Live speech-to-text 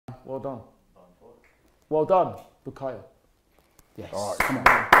Well done. Well done, Bukayo. Yes. All right, come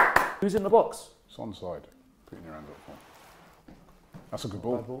on. Who's in the box? It's onside. Putting your hand up for. That's a good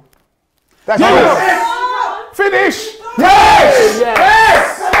ball. Bad ball. That's Yes! Finish! Yes!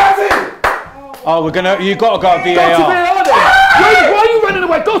 Oh, we're gonna. You gotta go to Go to VAR. VAR then. Why are you running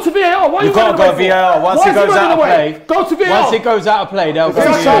away? Go to VAR. Why are you You gotta running away? go VAR. Once he goes out of play. Go to VAR. Once he goes out of play, they'll go If to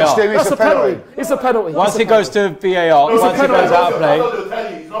he touched VAR. him, it's That's a a penalty. penalty. It's a penalty. Once he goes to VAR, It's a once he penalty. goes out of play,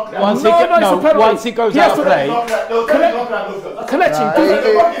 once he No, it's a penalty. once he goes He out has of to- play, Kelechi,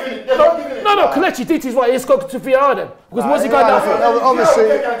 no, Kelechi did his right. He's got to VAR then. Because what's he going down for? Obviously,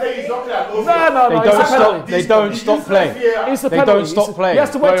 No, it's a penalty. they don't stop playing. It's a They penalty. don't stop playing. He has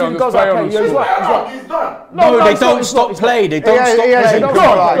to wait till he goes out of play. Yeah, he's right. He's right. No, they it's not, don't it's stop not, it's play. They he don't stop hasn't Go play.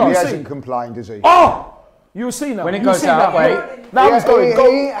 on, complained. go on, He see. hasn't complained, has he? Oh! You'll see now. When it You'll goes see out, now. wait. Now he's going. He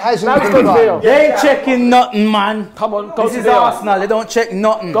Go. hasn't Now he's going to complained. VAR. They ain't checking nothing, man. Come on, go This to is VAR. Arsenal. They don't check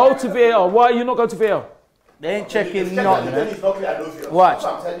nothing. Go to VAR. Why are you not going to VAR? They ain't checking nothing. Watch.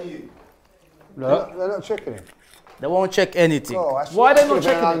 Look, They're not checking him. they won't check anything. Oh, that's Why they not should have been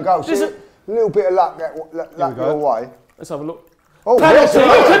checking an own him? goal. This See, is- a little bit of luck your way. Let's have a look. Oh, Penalty. Look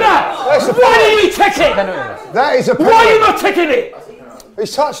at that. That's a Why didn't you check it? that is a penalty. Why are you not checking it?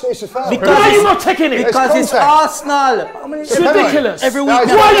 He's touched it, it's a foul. Because Why are you not checking it? Because it's contact. Arsenal. I mean, It's ridiculous. every No, week.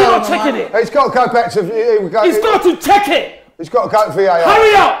 it's Why are you not not checking it? He's got to go back to. He's got to check it. He's got to go to VAR.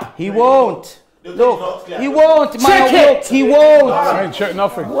 Hurry up. He won't. Look, he won't. Check man, it. look, he won't. I ain't checked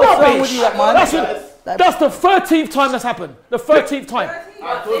nothing. What's wrong with you, man? That's the 13th time that's happened. The 13th time.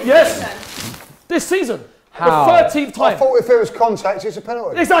 Yes. This season. How? The 13th I time. thought if it was contact, it's a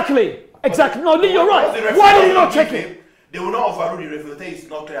penalty. Exactly. No, Lee, you're right. Why did he not check it? They will not overrule the referee. They say it's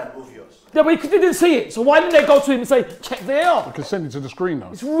not clear and obvious. Yeah, but he didn't see it. So why didn't they go to him and say, check VAR? You can send it to the screen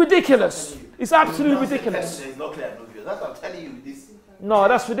now. It's ridiculous. It's absolutely ridiculous. It's not clear and obvious. That's what I'm telling you. No,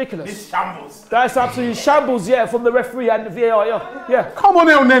 that's ridiculous. This shambles. That's absolutely shambles, yeah, from the referee and the VAR, yeah. Yeah. Come on,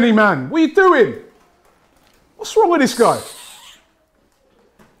 El Nenny, man. What are you doing? What's wrong with this guy?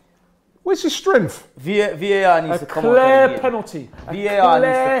 Where's his strength? VAR needs A to come out clear of the game. penalty. VAR needs to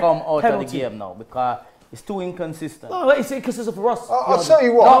clear come out of the penalty. game now because it's too inconsistent. No, it's inconsistent for us. I'll tell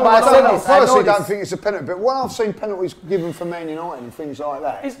you what. No, but I said I this, I know personally this. don't think it's a penalty, but when I've seen penalties given for Man United and things like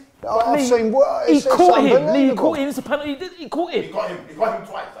that, It's- I've Lee, seen. he It's caught him. Lee, he unbelievable. caught him. It's a penalty. He caught him. He got him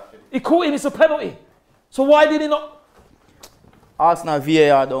twice, actually. He caught him. It's a penalty. So why did he not? Arsenal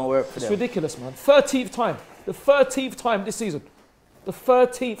VAR don't work for It's them. ridiculous, man. 13th time. The 13th time this season. The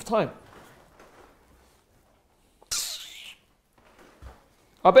 13th time.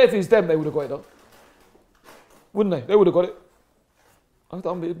 I bet if it was them, they would have got it though. Wouldn't they? They would have got it.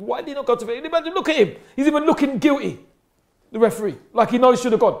 Why did he not go to VAR? Imagine, look at him. He's even looking guilty. The referee. Like he knows he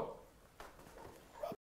should have gone.